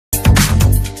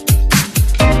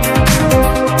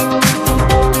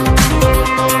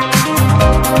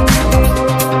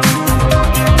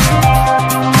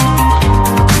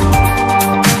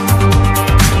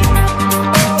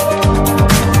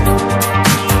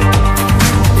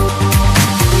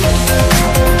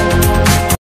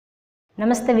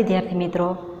નમસ્તે વિદ્યાર્થી મિત્રો,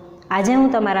 આજે હું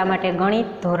તમારા માટે ગણિત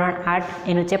ધોરણ 8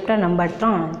 એનું ચેપ્ટર નંબર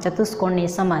 3 ચતુષ્કોણની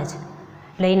સમજ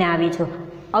લઈને આવી છું।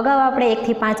 અગાઉ આપણે 1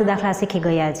 થી 5 દાખલા શીખી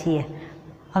ગયા છીએ।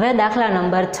 હવે દાખલા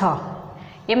નંબર 6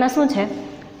 એમાં શું છે,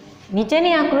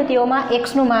 નીચેની આકૃતિઓમાં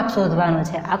xનું માપ શોધવાનું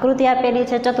છે। આકૃતિ આપેલી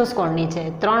છે ચતુષ્કોણની છે,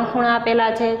 3 ખૂણા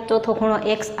આપેલા છે, ચોથો ખૂણો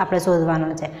x આપણે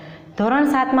શોધવાનો છે। ધોરણ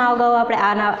 7માં અગાઉ આપણે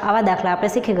આવા દાખલા આપણે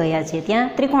શીખી ગયા છીએ। ત્યાં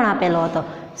ત્રિકોણ આપેલો હતો,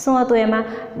 શું હતું એમાં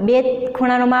 2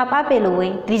 ખૂણાનું માપ આપેલું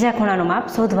હોય, ત્રીજા ખૂણાનું માપ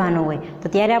શોધવાનું હોય, તો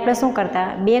ત્યારે આપણે શું કરતા,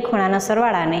 2 ખૂણાના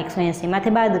સરવાળાને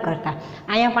 180માંથી બાદ કરતા।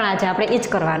 અહીંયા પણ આજે આપણે એ જ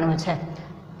કરવાનું છે।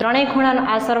 ત્રણેય ખૂણાનો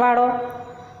આ સરવાળો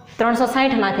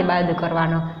 360માંથી બાદ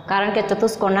કરવાનો, કારણ કે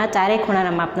ચતુષ્કોણના ચારેય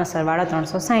ખૂણાના માપનો સરવાળો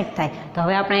 360 થાય। તો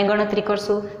હવે આપણે અહીં ગણતરી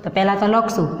કરશું। તો પહેલાં તો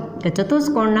લખશું કે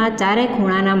ચતુષ્કોણના ચારેય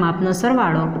ખૂણાના માપનો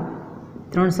સરવાળો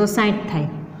 360 થાય।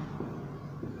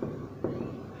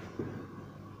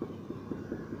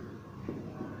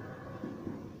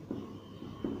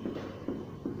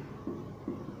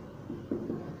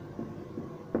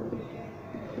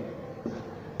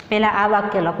 પહેલાં આ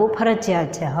વાક્ય લખવું ફરજિયાત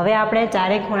છે। હવે આપણે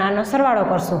ચારેય ખૂણાનો સરવાળો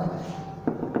કરશું।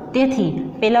 તેથી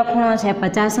પહેલો ખૂણો છે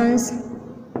 50 અંશ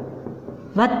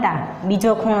વત્તા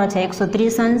બીજો ખૂણો છે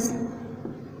 130 અંશ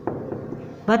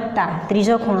વત્તા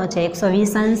ત્રીજો ખૂણો છે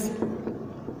 120 અંશ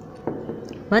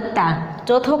વત્તા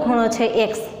ચોથો ખૂણો છે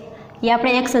x, એ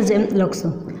આપણે x જ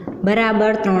લખશું,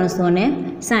 બરાબર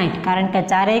 360, કારણ કે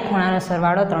ચારેય ખૂણાનો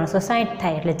સરવાળો 360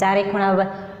 થાય, એટલે ચારેય ખૂણા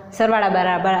સરવાળા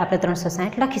બરાબર આપણે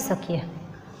 360 લખી શકીએ।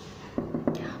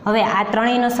 હવે આ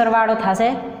ત્રણેયનો સરવાળો થશે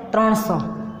 300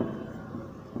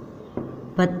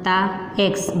 વત્તા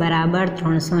x બરાબર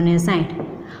 360।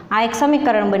 આ એક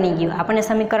સમીકરણ બની ગયું। આપણને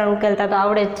સમીકરણ ઉકેલતા તો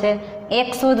આવડે જ છે।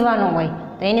 x શોધવાનો હોય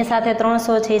તો એની સાથે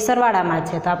 300 છે એ સરવાળામાં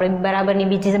છે, તો આપણે બરાબરની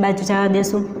બીજી બાજુ જવા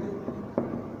દેશું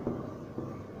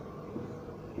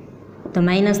તો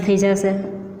માઇનસ થઈ જશે।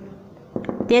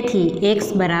 તેથી x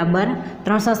બરાબર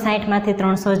 360માંથી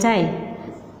 300 જાય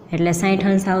એટલે 60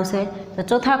 અંશ આવશે। તો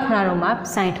ચોથા ખૂણાનું માપ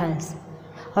 60 અંશ।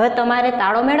 હવે તમારે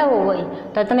તાળો મેળવવો હોય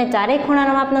તો તમે ચારેય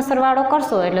ખૂણાના માપનો સરવાળો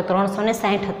કરશો એટલે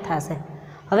 360 જ થશે।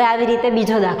 હવે આવી રીતે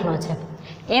બીજો દાખલો છે,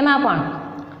 એમાં પણ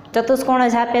ચતુષ્કોણ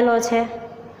જ આપેલો છે,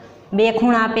 2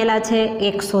 ખૂણા આપેલા છે,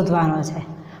 એક શોધવાનો છે,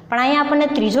 પણ અહીંયા આપણને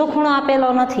ત્રીજો ખૂણો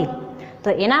આપેલો નથી, તો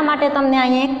એના માટે તમને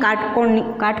અહીંયા એક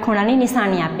કાટખૂણાની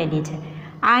નિશાની આપેલી છે।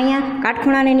 આ અહીંયા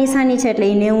કાટખૂણાની નિશાની છે એટલે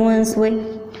એ 90 અંશ હોય,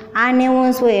 આ 90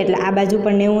 અંશ હોય એટલે આ બાજુ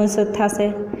પણ 90 અંશ જ થશે,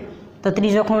 તો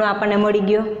ત્રીજો ખૂણો આપણને મળી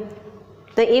ગયો।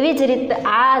 તો એવી જ રીતે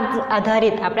આ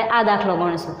આધારિત આપણે આ દાખલો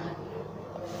ગણશું।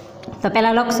 તો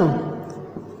પહેલાં લખશું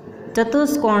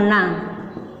ચતુષ્કોણના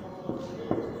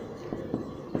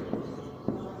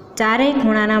ચારેય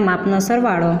ખૂણાના માપનો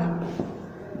સરવાળો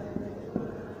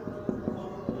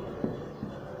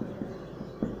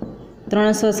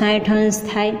 360 અંશ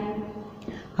થાય।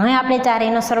 હવે આપણે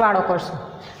ચારેયનો સરવાળો કરશું।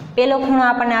 પહેલો ખૂણો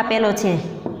આપણને આપેલો છે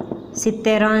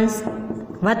 70 અંશ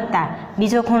વત્તા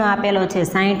બીજો ખૂણો આપેલો છે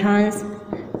 60 અંશ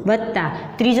વત્તા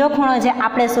ત્રીજો ખૂણો જે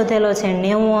આપણે શોધેલો છે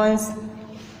 90 અંશ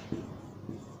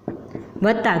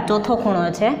વત્તા ચોથો ખૂણો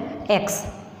છે x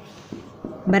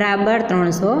બરાબર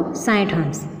 360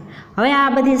 અંશ। હવે આ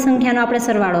બધી સંખ્યાનો આપણે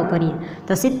સરવાળો કરીએ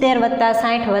તો 70 વત્તા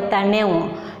 60 વત્તા 90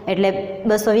 એટલે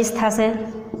 220 થશે,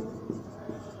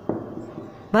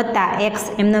 વત્તા x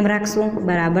એમને રાખશું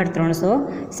બરાબર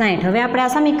 360। હવે આપણે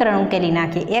આ સમીકરણ ઉકેલી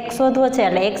નાખીએ। x શોધવો છે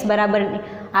એટલે x બરાબર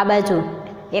આ બાજુ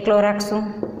એકલો રાખશું,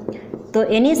 તો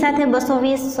એની સાથે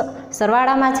 220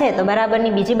 સરવાળામાં છે તો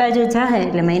બરાબરની બીજી બાજુ જાહે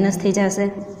એટલે માઇનસ થઈ જશે।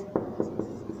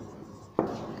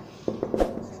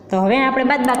 તો હવે આપણે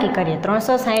બાદબાકી કરીએ,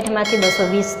 360માંથી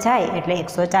 220 જાય એટલે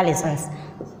 140 અંશ।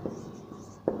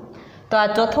 તો આ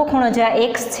ચોથો ખૂણો જે આ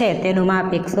x છે તેનું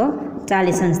માપ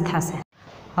 140 અંશ થશે।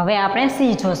 હવે આપણે c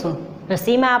જોશું। તો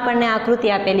સીમાં આપણને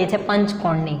આકૃતિ આપેલી છે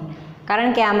પંચકોણની,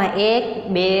 કારણ કે આમાં 1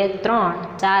 2 3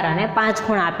 4 અને 5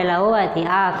 ખૂણા આપેલા હોવાથી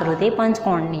આ આકૃતિ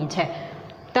પંચકોણની છે।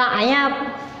 તો અહીંયા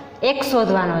x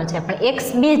શોધવાનો છે, પણ x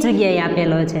 2 જગ્યાએ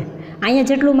આપેલો છે। અહીંયા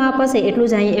જેટલું માપ હશે એટલું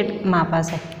જ અહીંયા માપ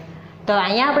હશે, તો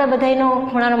અહીંયા આપણે બધાનો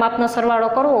ખૂણાનો માપનો સરવાળો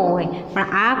કરવો હોય, પણ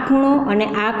આ ખૂણો અને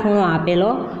આ ખૂણો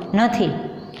આપેલો નથી।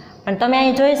 પણ તમે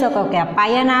અહીં જોઈ શકો કે આ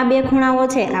પાયાના આ 2 ખૂણાઓ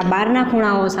છે, આ બહારના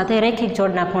ખૂણાઓ સાથે રેખિક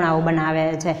જોડના ખૂણાઓ બનાવે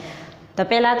છે। તો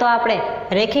પહેલાં તો આપણે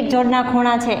રેખિક જોડના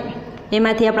ખૂણા છે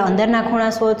એમાંથી આપણે અંદરના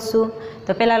ખૂણા શોધશું।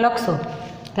 તો પહેલાં લખશું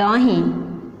કે અહીં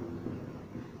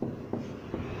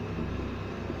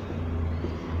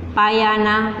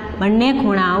પાયાના બંને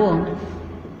ખૂણાઓ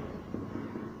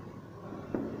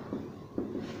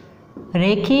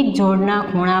રેખિક જોડના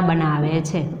ખૂણા બનાવે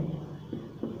છે।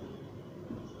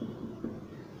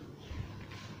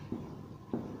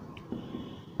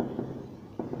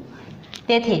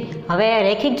 તેથી હવે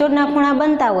રેખિક જોડના ખૂણા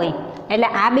બનતા હોય એટલે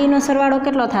આ બેનો સરવાળો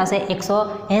કેટલો થશે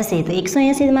 180. તો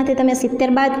 180માંથી તમે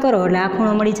 70 બાદ કરો એટલે આ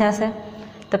ખૂણો મળી જશે.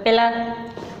 તો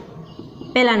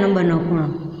પહેલા નંબરનો ખૂણો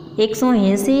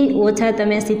 180 ઓછા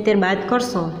તમે 70 બાદ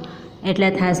કરશો એટલે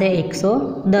થશે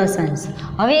 110 અંશ.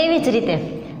 હવે એવી જ રીતે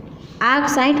આ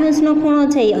 60 અંશનો ખૂણો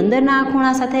છે એ અંદરના આ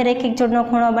ખૂણા સાથે રેખિક જોડનો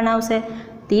ખૂણો બનાવશે.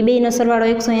 તો એ બેનો સરવાળો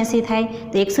 180 થાય.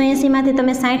 તો 180માંથી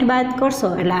તમે 60 બાદ કરશો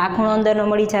એટલે આ ખૂણો અંદરનો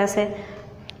મળી જશે.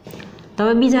 તો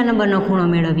હવે બીજા નંબરનો ખૂણો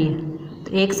મેળવીએ. તો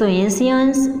 180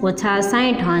 અંશ ઓછા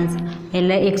 60 અંશ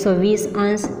એટલે 120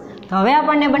 અંશ. તો હવે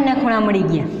આપણને બંને ખૂણા મળી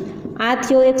ગયા. આ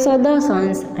થયો 110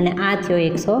 અંશ અને આ થયો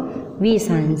 120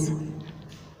 અંશ.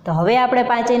 તો હવે આપણે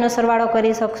પાંચેયનો સરવાળો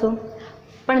કરી શકશું.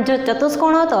 પણ જો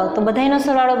ચતુષ્કોણ હતો તો બધાયનો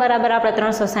સરવાળો બરાબર આપણે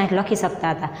 360 લખી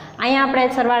શકતા હતા. અહીંયા આપણે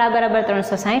સરવાળા બરાબર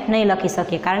 360 નહીં લખી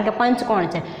શકીએ કારણ કે પંચકોણ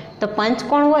છે. તો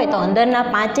પંચકોણ હોય તો અંદરના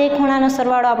પાંચેય ખૂણાનો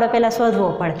સરવાળો આપણે પહેલાં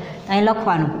શોધવો પડે. તો અહીં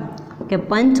લખવાનું કે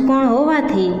પંચકોણ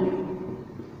હોવાથી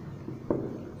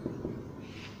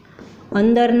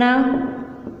અંદરના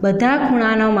બધા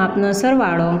ખૂણાનો માપનો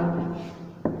સરવાળો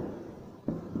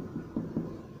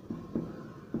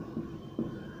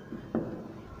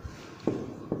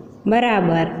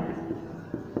બરાબર.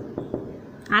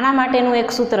 આના માટેનું એક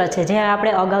સૂત્ર છે જે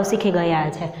આપણે અગાઉ શીખી ગયા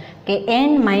છે કે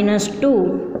n-2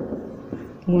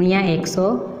 ગુણ્યા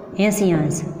 180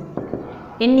 અંશ.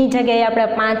 એની જગ્યાએ આપણે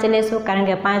 5 લેશું કારણ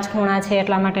કે 5 ખૂણા છે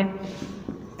એટલા માટે.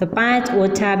 તો 5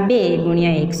 ઓછા 2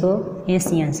 ગુણ્યા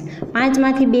 180 અંશ.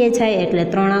 5માંથી 2 જાય એટલે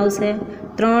 3 આવશે.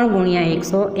 3 ગુણ્યા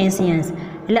 180 અંશ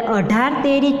એટલે 18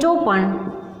 તેરી 54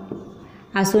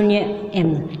 આ શૂન્ય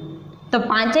એમ. તો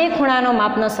પાંચેય ખૂણાનો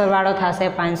માપનો સરવાળો થશે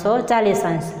 540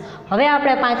 અંશ. હવે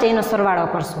આપણે પાંચેયનો સરવાળો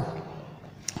કરશું.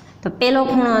 તો પહેલો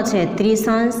ખૂણો છે 30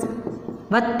 અંશ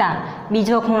વત્તા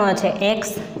બીજો ખૂણો છે x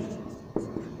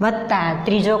વત્તા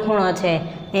ત્રીજો ખૂણો છે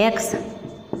x,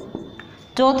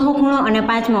 ચોથો ખૂણો અને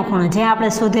પાંચમો ખૂણો જે આપણે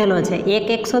શોધેલો છે એક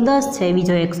 110 છે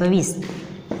બીજો 120.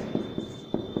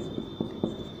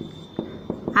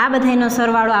 આ બધાનો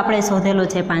સરવાળો આપણે શોધેલો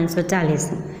છે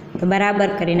 540. તો બરાબર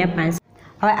કરીને 5.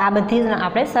 હવે આ બધી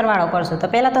આપણે સરવાળો કરશું. તો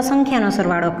પહેલાં તો સંખ્યાનો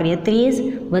સરવાળો કરીએ. 30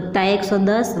 વત્તા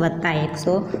 110 વત્તા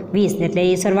 120 એટલે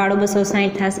એ સરવાળો 260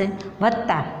 થશે.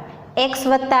 વત્તા x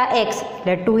વત્તા x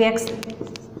એટલે 2x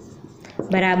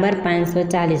બરાબર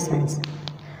 540 અંશ.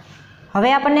 હવે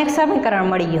આપણને એક સમીકરણ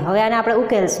મળી ગયું. હવે આને આપણે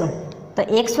ઉકેલશું. તો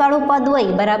x વાળું પદ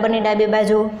હોય બરાબરની ડાબી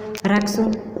બાજુ રાખશું.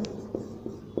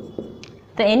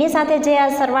 તો એની સાથે જે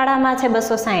આ સરવાળામાં છે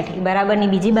 260 એ બરાબરની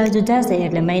બીજી બાજુ જશે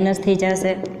એટલે માઇનસ થઈ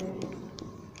જશે.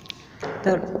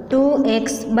 તો 2x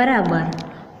બરાબર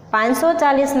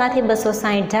 540માંથી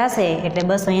 260 જશે એટલે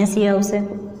 280 આવશે.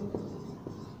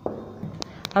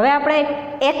 હવે આપણે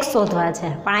x શોધવા છે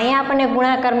પણ અહીંયા આપણને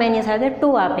ગુણાકારમાં એની સાથે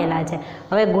 2 આપેલા છે.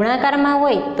 હવે ગુણાકારમાં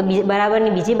હોય તો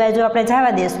બરાબરની બીજી બાજુ આપણે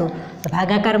જવા દેશું તો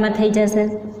ભાગાકારમાં થઈ જશે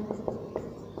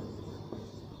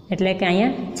એટલે કે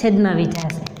અહીંયા છેદમાં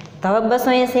વિચારશે. તો હવે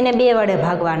 280 ને 2 વડે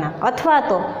ભાગવાના અથવા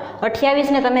તો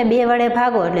 28 ને તમે 2 વડે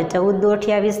ભાગો એટલે 14 × 2 =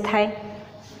 28 થાય.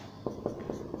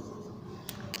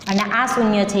 અને આ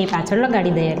શૂન્ય છે એ પાછળ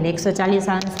લગાડી દઈએ એટલે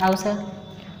 140 અંશ આવશે.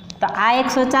 તો આ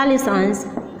 140 અંશ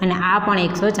અને આ પણ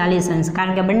 140 અંશ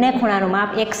કારણ કે બંને ખૂણાનું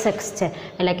માપ x છે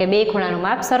એટલે કે બે ખૂણાનું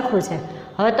માપ સરખું છે.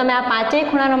 હવે તમે આ પાંચેય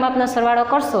ખૂણાનો માપનો સરવાળો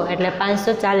કરશો એટલે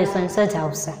 540 અંશ જ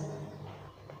આવશે.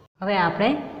 હવે આપણે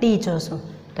ડી જોશું.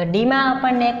 તો ડીમાં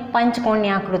આપણને એક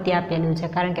પંચકોણની આકૃતિ આપેલું છે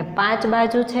કારણ કે 5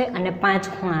 બાજુ છે અને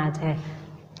 5 ખૂણા છે.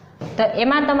 તો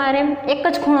એમાં તમારે એક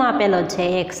જ ખૂણો આપેલો છે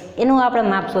x, એનું આપણે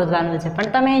માપ શોધવાનું છે. પણ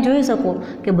તમે અહીં જોઈ શકો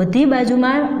કે બધી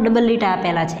બાજુમાં ડબલ લીટા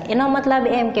આપેલા છે. એનો મતલબ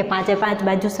એમ કે 5એ 5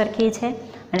 બાજુ સરખી છે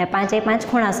અને 5એ 5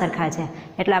 ખૂણા સરખા છે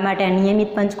એટલા માટે આ નિયમિત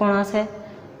પંચકોણ હશે.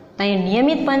 તો અહીં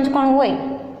નિયમિત પંચકોણ હોય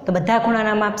તો બધા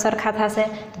ખૂણાના માપ સરખા થશે.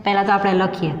 તો પહેલાં તો આપણે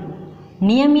લખીએ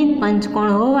નિયમિત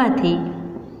પંચકોણ હોવાથી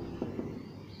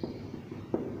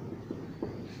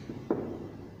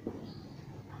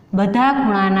બધા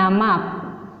ખૂણાના માપ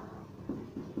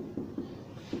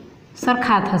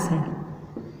સરખા થશે.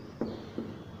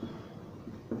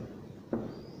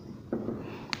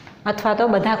 અથવા તો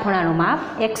બધા ખૂણાનું માપ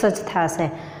x જ થશે.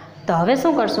 તો હવે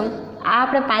શું કરશું? આ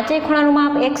આપણે પાંચેય ખૂણાનું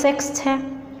માપ x છે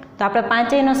તો આપણે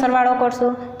પાંચેયનો સરવાળો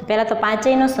કરશું. તો પહેલાં તો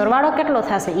પાંચેયનો સરવાળો કેટલો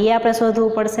થશે એ આપણે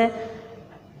શોધવું પડશે.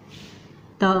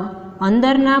 તો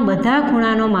અંદરના બધા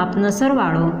ખૂણાનો માપનો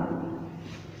સરવાળો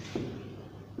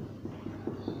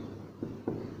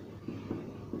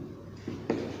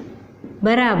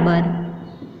બરાબર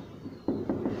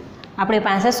આપણી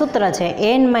પાસે સૂત્ર છે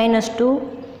n-2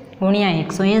 ગુણ્યા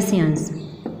 180 અંશ.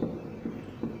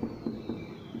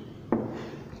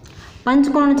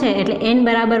 પંચકોણ છે એટલે n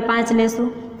બરાબર 5 લેશું.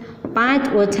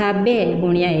 5 ઓછા 2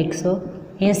 ગુણ્યા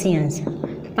 180 અંશ.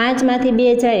 5માંથી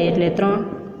 2 જાય એટલે 3.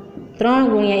 3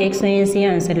 ગુણ્યા 180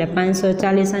 અંશ એટલે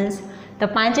 540 અંશ। તો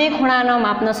પાંચેય ખૂણાનો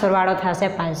માપનો સરવાળો થશે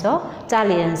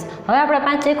 540 અંશ। હવે આપણે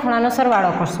પાંચેય ખૂણાનો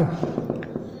સરવાળો કરશું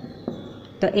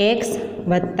તો x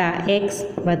વત્તા x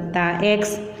વત્તા x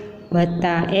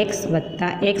વત્તા x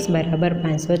વત્તા x બરાબર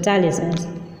 540 અંશ।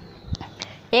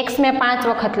 x મેં 5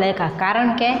 વખત લખ્યા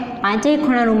કારણ કે પાંચેય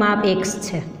ખૂણાનું માપ x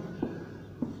છે।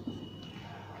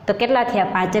 તો કેટલા થયા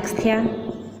 5x થયા।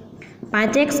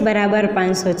 5x બરાબર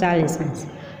 540 અંશ।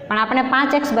 પણ આપણે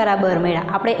 5x બરાબર મળ્યા,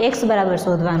 આપણે x બરાબર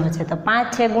શોધવાનું છે। તો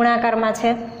 5 છે ગુણાકારમાં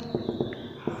છે,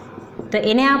 તો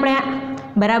એને આપણે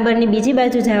બરાબરની બીજી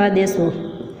બાજુ જવા દેશું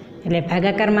એટલે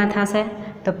ભાગાકારમાં થશે।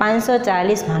 તો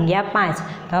 540 ભાગ્યા 5,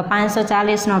 તો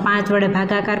 540નો 5 વડે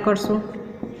ભાગાકાર કરશું।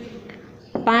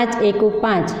 5 એકુ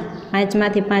 5,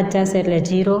 5માંથી 5 જશે એટલે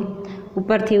 0,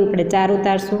 ઉપરથી આપણે 4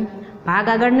 ઉતારશું, ભાગ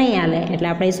આગળ નહીં હાલે એટલે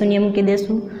આપણે શૂન્ય મૂકી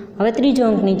દઈશું। હવે ત્રીજો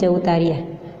અંક નીચે ઉતારીએ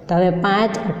તો હવે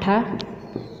 5 8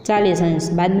 40 અંશ,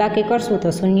 બાદ બાકી કરશું તો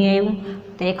શૂન્ય આવ્યું,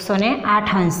 તો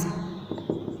 108 અંશ।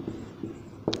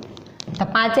 તો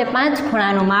 5 એ 5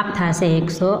 ખૂણાનું માપ થશે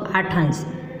 108 અંશ।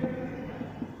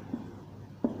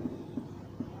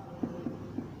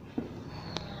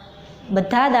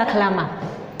 બધા દાખલામાં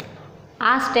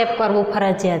આ સ્ટેપ કરવું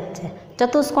ફરજિયાત છે।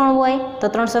 ચતુષ્કોણ હોય તો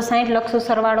 360 લખશું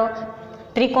સરવાળો,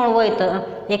 ત્રિકોણ હોય તો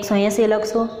 180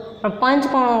 લખશું, પણ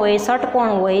પંચકોણ હોય,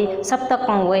 ષટકોણ હોય,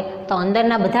 સપ્તકોણ હોય તો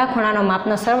અંદરના બધા ખૂણાનો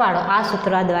માપનો સરવાળો આ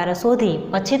સૂત્ર દ્વારા શોધી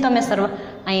પછી તમે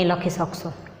અહીં લખી શકશો।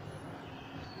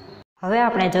 હવે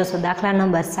આપણે જોશું દાખલા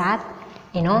નંબર 7,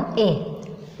 એનો એ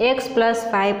x +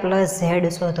 y +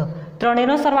 z શોધો।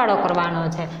 ત્રણેયનો સરવાળો કરવાનો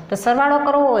છે। તો સરવાળો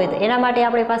કરવો હોય તો એના માટે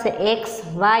આપણી પાસે x,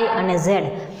 y અને z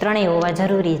ત્રણેય હોવા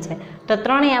જરૂરી છે। તો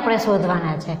ત્રણેય આપણે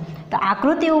શોધવાના છે। તો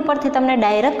આકૃતિ ઉપરથી તમને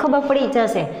ડાયરેક્ટ ખબર પડી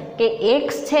જશે કે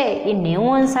x છે એ 90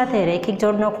 અંશ સાથે રેખિક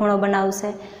જોડનો ખૂણો બનાવશે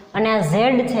અને આ z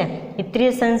છે એ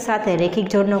 30 અંશ સાથે રેખિક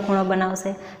જોડનો ખૂણો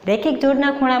બનાવશે। રેખિક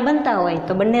જોડના ખૂણા બનતા હોય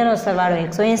તો બંનેનો સરવાળો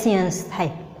 180 અંશ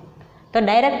થાય। તો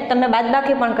ડાયરેક્ટ તમે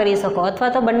બાદબાકી પણ કરી શકો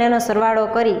અથવા તો બંનેનો સરવાળો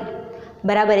કરી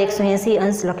બરાબર 180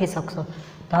 અંશ લખી શકશો।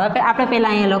 તો હવે આપણે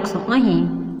પહેલાં અહીંયા લખશું, અહીં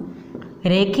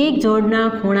રેખિક જોડના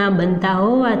ખૂણા બનતા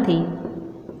હોવાથી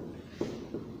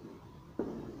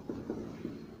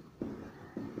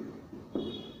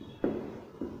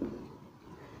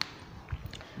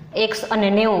x અને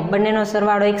 90 બંનેનો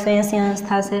સરવાળો 180 અંશ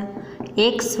થશે।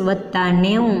 x વત્તા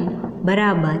 90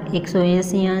 બરાબર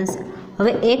 180 અંશ।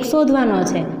 હવે x શોધવાનો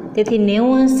છે તેથી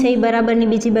 90 અંશ છે એ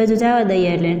બરાબરની બીજી બાજુ જવા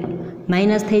દઈએ એટલે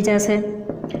માઇનસ થઈ જશે।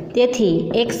 તેથી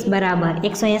x બરાબર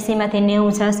 180માંથી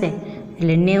 90 જશે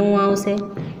એટલે 90 આવશે।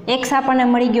 x આપણને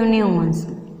મળી ગયો 90 અંશ।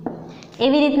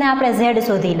 એવી રીતના આપણે z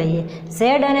શોધી લઈએ। z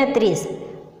અને 30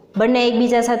 બંને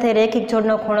એકબીજા સાથે રેખિક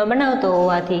જોડનો ખૂણો બનાવતો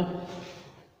હોવાથી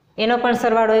એનો પણ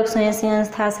સરવાળો 180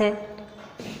 અંશ થશે।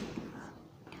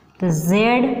 તો z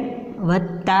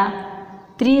વત્તા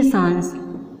 30 અંશ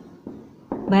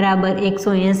બરાબર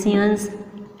 180 અંશ।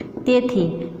 તેથી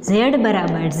z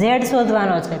બરાબર z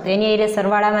શોધવાનો છે તો એની એ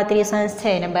સરવાળામાં 30 અંશ છે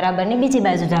એને બરાબરની બીજી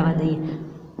બાજુ જવા દઈએ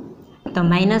તો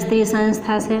 -30 અંશ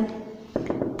થશે।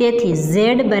 તેથી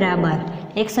z બરાબર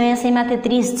 180માંથી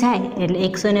 30 જાય એટલે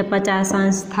 150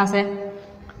 અંશ થશે।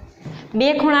 બે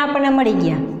ખૂણા આપણને મળી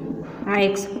ગયા, આ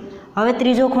x। હવે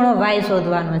ત્રીજો ખૂણો y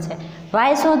શોધવાનો છે।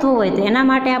 y શોધવું હોય તો એના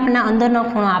માટે આપણને અંદરનો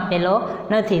ખૂણો આપેલો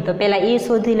નથી, તો પહેલાં એ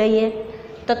શોધી લઈએ।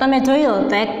 તો તમે જોયો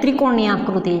તો એક ત્રિકોણની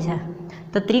આકૃતિ છે,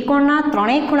 તો ત્રિકોણના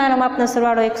ત્રણેય ખૂણાનો માપનો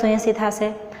સરવાળો 180 થશે।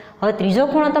 હવે ત્રીજો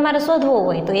ખૂણો તમારે શોધવો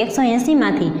હોય તો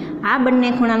 180માંથી આ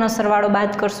બંને ખૂણાનો સરવાળો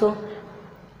બાદ કરશું।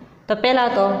 તો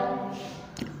પહેલાં તો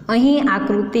અહીં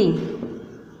આકૃતિ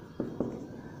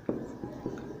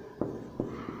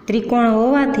ત્રિકોણ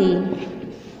હોવાથી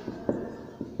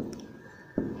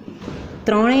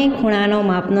ત્રણેય ખૂણાનો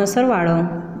માપનો સરવાળો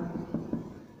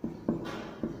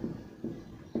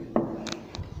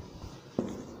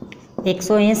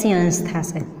 180 અંશ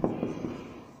થશે।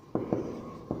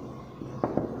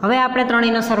 હવે આપણે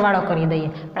ત્રણેયનો સરવાળો કરી દઈએ,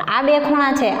 પણ આ બે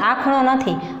ખૂણા છે, આ ખૂણો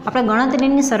નથી। આપણે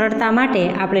ગણતરીની સરળતા માટે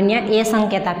આપણે ત્યાં એ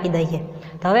સંકેત આપી દઈએ।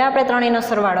 તો હવે આપણે ત્રણેયનો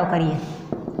સરવાળો કરીએ।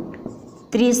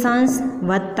 30 અંશ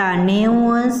વત્તા 90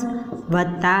 અંશ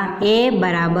વત્તા a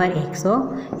બરાબર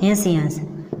 180 અંશ।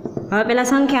 હવે પહેલાં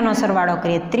સંખ્યાનો સરવાળો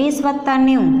કરીએ। 30 વત્તા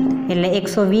 90 એટલે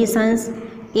 120 અંશ,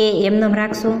 એ એમને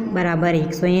રાખશું બરાબર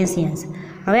 180 અંશ।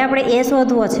 હવે આપણે એ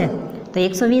શોધવો છે તો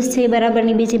 120 છે એ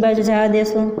બરાબરની બીજી બાજુ જવા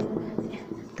દેશું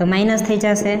તો માઇનસ થઈ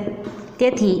જશે।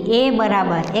 તેથી એ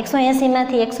બરાબર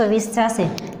 180માંથી 120 જશે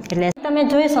એટલે તમે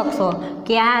જોઈ શકશો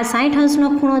કે આ 60 અંશનો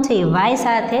ખૂણો છે એ y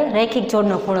સાથે રેખિક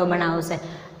જોડનો ખૂણો બનાવશે।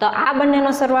 તો આ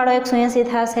બંનેનો સરવાળો 180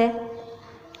 થશે।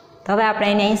 તો હવે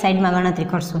આપણે એને અહીં સાઈડમાં ગણતરી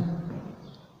કરશું।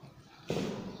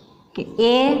 કે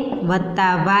એ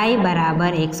વત્તા વાય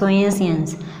બરાબર 180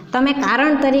 અંશ. તમે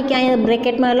કારણ તરીકે અહીંયા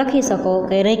બ્રેકેટમાં લખી શકો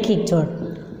કે રૈખિક જોડ,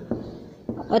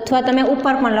 અથવા તમે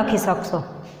ઉપર પણ લખી શકશો.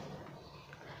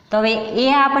 તો હવે એ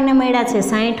આપણને મળ્યા છે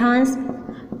 60 અંશ,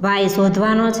 વાય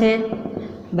શોધવાનો છે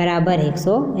બરાબર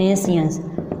 180 અંશ.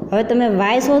 હવે તમે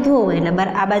વાય શોધવું હોય એટલે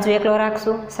આ બાજુ એકલો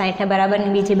રાખશું, 60ને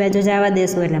બરાબરની બીજી બાજુ જવા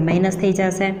દેશું એટલે માઇનસ થઈ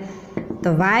જશે. તો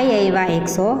વાય આવ્યા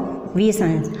 120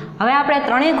 અંશ. હવે આપણે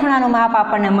ત્રણેય ખૂણાનું માપ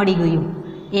આપણને મળી ગયું.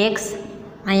 એક્સ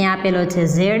અહીંયા આપેલો છે,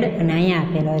 ઝેડ અને અહીંયા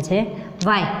આપેલો છે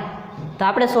વાય. તો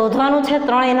આપણે શોધવાનું છે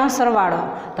ત્રણેયનો સરવાળો.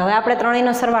 તો હવે આપણે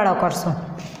ત્રણેયનો સરવાળો કરશું.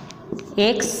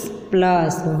 X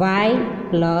plus Y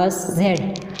plus Z.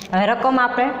 હવે રકમ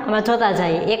આપણે આમાં જોતા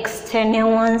જઈએ. એક્સ છે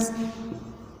 90 અંશ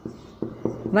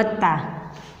વત્તા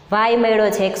વાય મળ્યો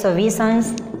છે 120 અંશ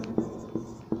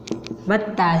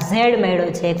વત્તા ઝેડ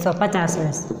મળ્યો છે 150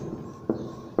 અંશ.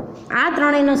 આ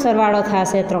ત્રણેયનો સરવાળો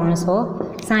થશે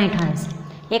 360 અંશ.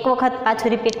 એક વખત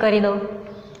પાછું રિપીટ કરી દો.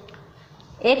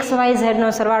 એક્સ વાય ઝેડનો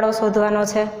સરવાળો શોધવાનો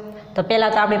છે. તો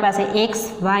પહેલાં તો આપણી પાસે એક્સ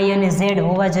વાય અને ઝેડ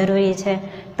હોવા જરૂરી છે.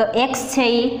 તો એક્સ છે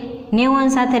એ 90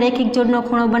 અંશ સાથે રેખિક જોડનો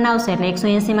ખૂણો બનાવશે એટલે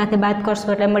 180માંથી બાદ કરશો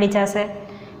એટલે મળી જશે.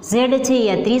 ઝેડ છે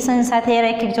એ 30 અંશ સાથે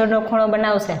રેખિક જોડનો ખૂણો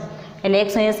બનાવશે એટલે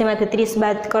 180માંથી 30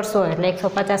 બાદ કરશો એટલે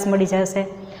 150 મળી જશે.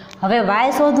 હવે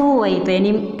વાય શોધવું હોય તો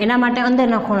એના માટે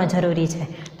અંદરનો ખૂણો જરૂરી છે.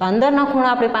 તો અંદરનો ખૂણો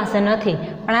આપણી પાસે નથી,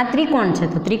 પણ આ ત્રિકોણ છે.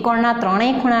 તો ત્રિકોણના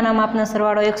ત્રણેય ખૂણાના માપનો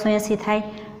સરવાળો 180 થાય.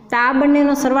 તો આ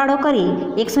બંનેનો સરવાળો કરી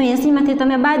 180માંથી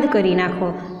તમે બાદ કરી નાખો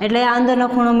એટલે આ અંદરનો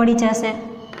ખૂણો મળી જશે.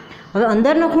 હવે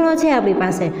અંદરનો ખૂણો છે આપણી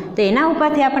પાસે, તો એના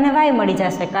ઉપરથી આપણને વાય મળી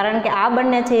જશે, કારણ કે આ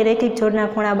બંને છે એ રેખિક જોડના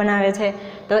ખૂણા બનાવે છે.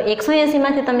 તો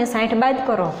 180માંથી તમે 60 બાદ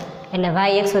કરો એટલે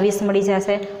વાય 120 મળી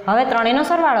જશે. હવે ત્રણેયનો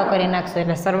સરવાળો કરી નાખશો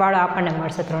એટલે સરવાળો આપણને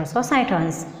મળશે 360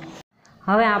 અંશ.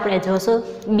 હવે આપણે જોશું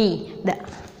બી.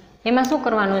 એમાં શું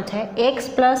કરવાનું છે? X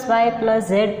plus Y plus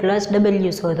Z plus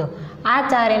W શોધો. આ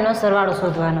ચારેયનો સરવાળો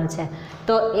શોધવાનો છે.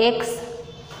 તો એક્સ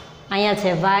અહીંયા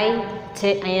છે, વાય છે,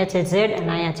 અહીંયા છે ઝેડ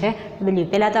અને અહીંયા છે ડબલ્યુ.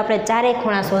 પહેલાં તો આપણે ચારેય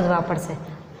ખૂણા શોધવા પડશે.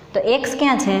 તો એક્સ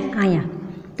ક્યાં છે? અહીંયા.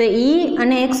 તો ઈ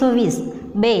અને 120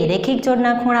 બે રેખિક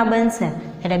જોડના ખૂણા બનશે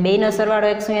એટલે બેનો સરવાળો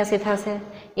 180 થશે.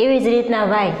 એવી જ રીતના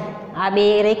વાય, આ બે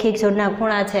રેખિક જોડના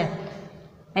ખૂણા છે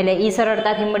એટલે એ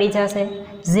સરળતાથી મળી જશે.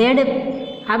 ઝેડ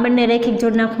આ બંને રેખિક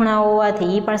જોડના ખૂણા હોવાથી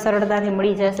એ પણ સરળતાથી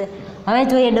મળી જશે. હવે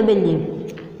જોઈએ ડબલ્યુ.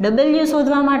 ડબલ્યુ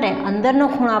શોધવા માટે અંદરનો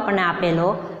ખૂણો આપણને આપેલો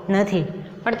નથી,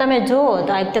 પણ તમે જુઓ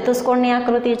તો આ ચતુષ્કોણની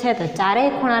આકૃતિ છે. તો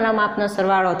ચારેય ખૂણાના માપનો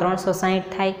સરવાળો 360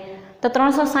 થાય. તો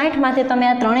 360માંથી તમે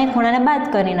આ ત્રણેય ખૂણાને બાદ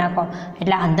કરી નાખો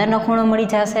એટલે અંદરનો ખૂણો મળી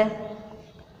જશે.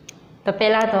 તો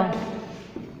પહેલાં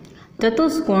તો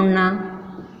ચતુષ્કોણના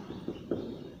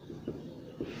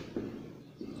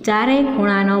ચારેય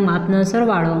ખૂણાનો માપનો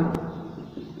સરવાળો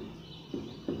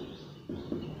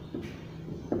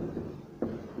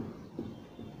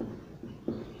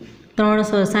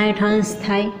 360 અંશ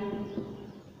થાય.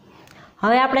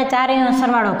 હવે આપણે ચારેયનો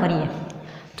સરવાળો કરીએ.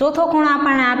 ચોથો ખૂણો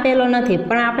આપણને આપેલો નથી,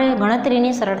 પણ આપણે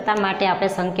ગણતરીની સરળતા માટે આપણે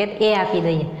સંકેત એ આપી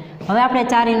દઈએ. હવે આપણે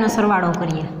ચારેયનો સરવાળો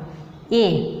કરીએ. એ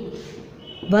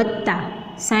વત્તા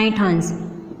 60 અંશ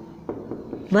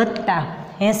વત્તા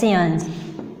 80 અંશ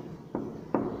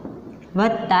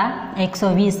વત્તા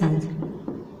 120 અંશ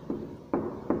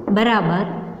બરાબર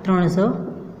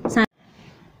 360.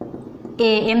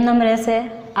 એ એમનેમ રહેશે.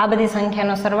 આ બધી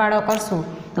સંખ્યાનો સરવાળો કરશું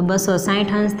તો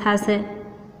 260 અંશ થશે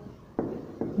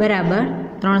બરાબર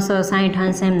 360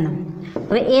 અંશ એમનેમ.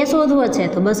 હવે એ શોધવો છે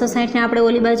તો 260ને આપણે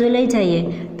ઓલી બાજુ લઈ જઈએ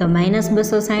તો માઇનસ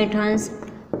 260 અંશ.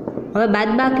 હવે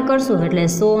બાદબાકી કરશું એટલે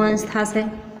 100 અંશ થશે.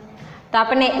 તો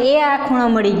આપણને એ આ ખૂણો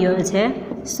મળી ગયો છે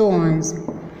 100 અંશ.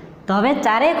 તો હવે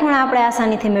ચારેય ખૂણા આપણે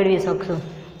આસાનીથી મેળવી શકશું.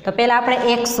 તો પહેલાં આપણે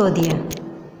એક્સ શોધીએ.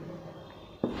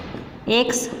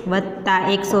 એક્સ વત્તા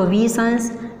 120 અંશ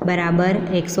બરાબર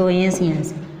 180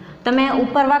 અંશ. તમે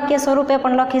ઉપર વાક્ય સ્વરૂપે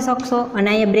પણ લખી શકશો અને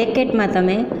અહીંયા બ્રેકેટમાં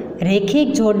તમે રેખિક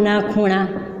જોડના ખૂણા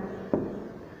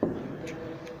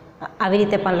આવી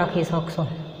રીતે પણ લખી શકશો.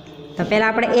 તો પહેલાં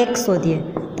આપણે એક્સ શોધીએ.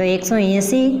 તો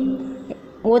 180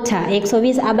 ઓછા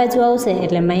 120 આ બાજુ આવશે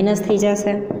એટલે માઇનસ થઈ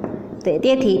જશે.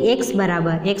 તેથી એક્સ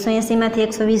બરાબર 180માંથી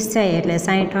 120 જાય એટલે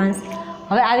 60 અંશ.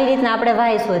 હવે આવી રીતના આપણે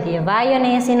વાય શોધીએ. વાય અને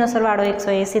 80નો સરવાળો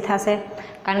 180 થશે,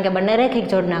 કારણ કે બંને રેખિક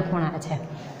જોડના ખૂણા છે.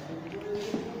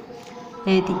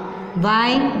 તેથી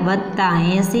વાય વત્તા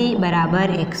 80 બરાબર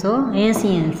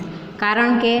 180 અંશ,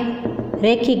 કારણ કે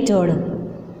રેખિક જોડ.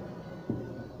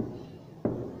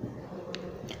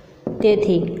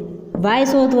 તેથી વાય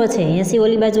શોધવો છે, 80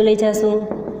 ઓલી બાજુ લઈ જશું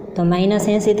તો માઇનસ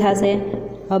 80 થશે.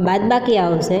 હવે બાદબાકી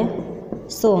આવશે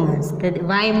 100 અંશ. તેથી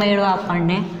વાય મળ્યો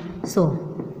આપણને 100.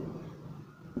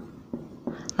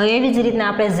 હવે એવી જ રીતના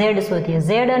આપણે ઝેડ શોધીએ.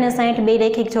 ઝેડ અને 60 બે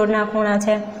રેખિક જોડના ખૂણા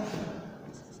છે.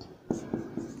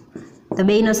 તો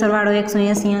બેયનો સરવાળો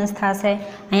 180 અંશ થશે.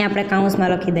 અહીંયા આપણે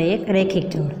કાઉન્સમાં લખી દઈએ રેખિક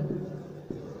જોડ.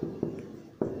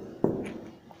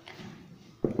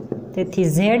 તેથી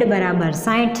z બરાબર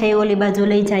 60 છે એ ઓલી બાજુ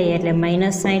લઈ જઈએ એટલે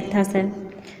 -60 થશે.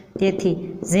 તેથી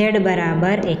z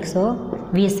બરાબર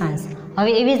 120 અંશ.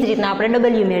 હવે એવી જ રીતના આપણે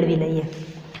w મેળવી લઈએ.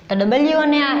 તો w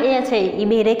અને આ એ છે એ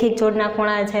બે રેખિક જોડના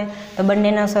ખૂણા છે, તો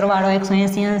બંનેનો સરવાળો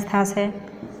 180 અંશ થશે.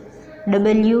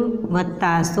 w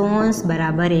વત્તા 100 અંશ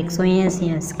બરાબર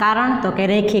 180 અંશ. કારણ તો કે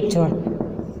રેખિક જોડ.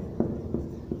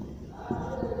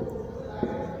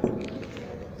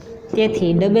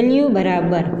 તેથી w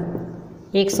બરાબર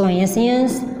 180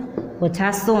 અંશ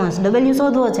ઓછા 100 અંશ. w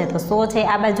શોધવો છે તો 100 છે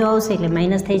આ બાજુ આવશે એટલે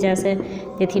માઇનસ થઈ જશે.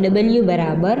 તેથી w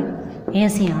બરાબર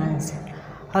 80 અંશ.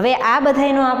 હવે આ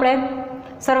બધાનો આપણે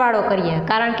સરવાળો કરીએ,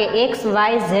 કારણ કે x,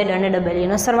 y, z અને w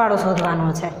નો સરવાળો શોધવાનો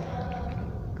છે.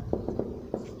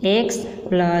 x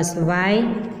plus y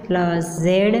plus z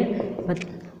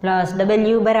plus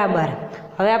w બરાબર,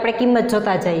 હવે આપણે કિંમત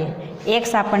જોતા જઈએ.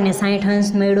 x આપણને 60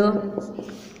 અંશ મળ્યો,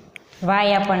 y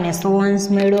આપણને 100 અંશ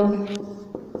મળ્યો,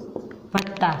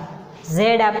 વત્તા z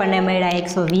આપણને મળ્યા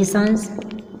 120 અંશ,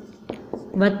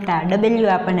 વત્તા w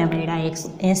આપણને મળ્યા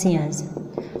 80 અંશ.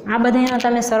 આ બધાનો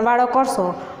તમે સરવાળો કરશો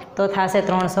તો થશે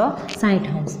 360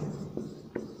 અંશ.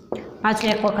 પાછું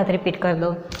એક વખત રિપીટ કરી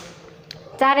દઉં.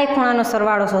 ચારેય ખૂણાનો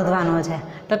સરવાળો શોધવાનો છે.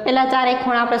 તો પહેલાં ચારેય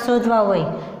ખૂણા આપણે શોધવા હોય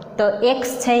તો x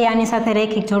છે એ આની સાથે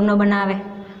રેખિક જોડનો બનાવે,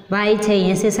 y છે એ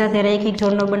 80 સાથે રેખિક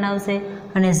જોડનો બનાવશે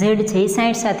અને z છે એ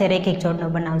 60 સાથે રેખિક જોડનો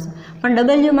બનાવશે. પણ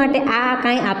w માટે આ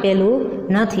કાંઈ આપેલું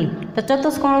નથી. તો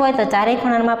ચતુષ્કોણ હોય તો ચારેય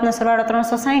ખૂણાના માપનો સરવાળો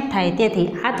 360 થાય. તેથી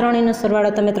આ ત્રણેયનો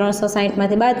સરવાળો તમે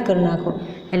 360માંથી બાદ કરી નાખો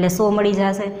એટલે 100 મળી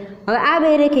જશે. હવે આ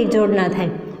બે રેખિક જોડ ના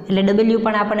થાય એટલે w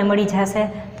પણ આપણને મળી જશે.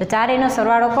 તો ચારેયનો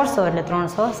સરવાળો કરશો એટલે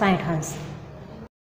 360 અંશ.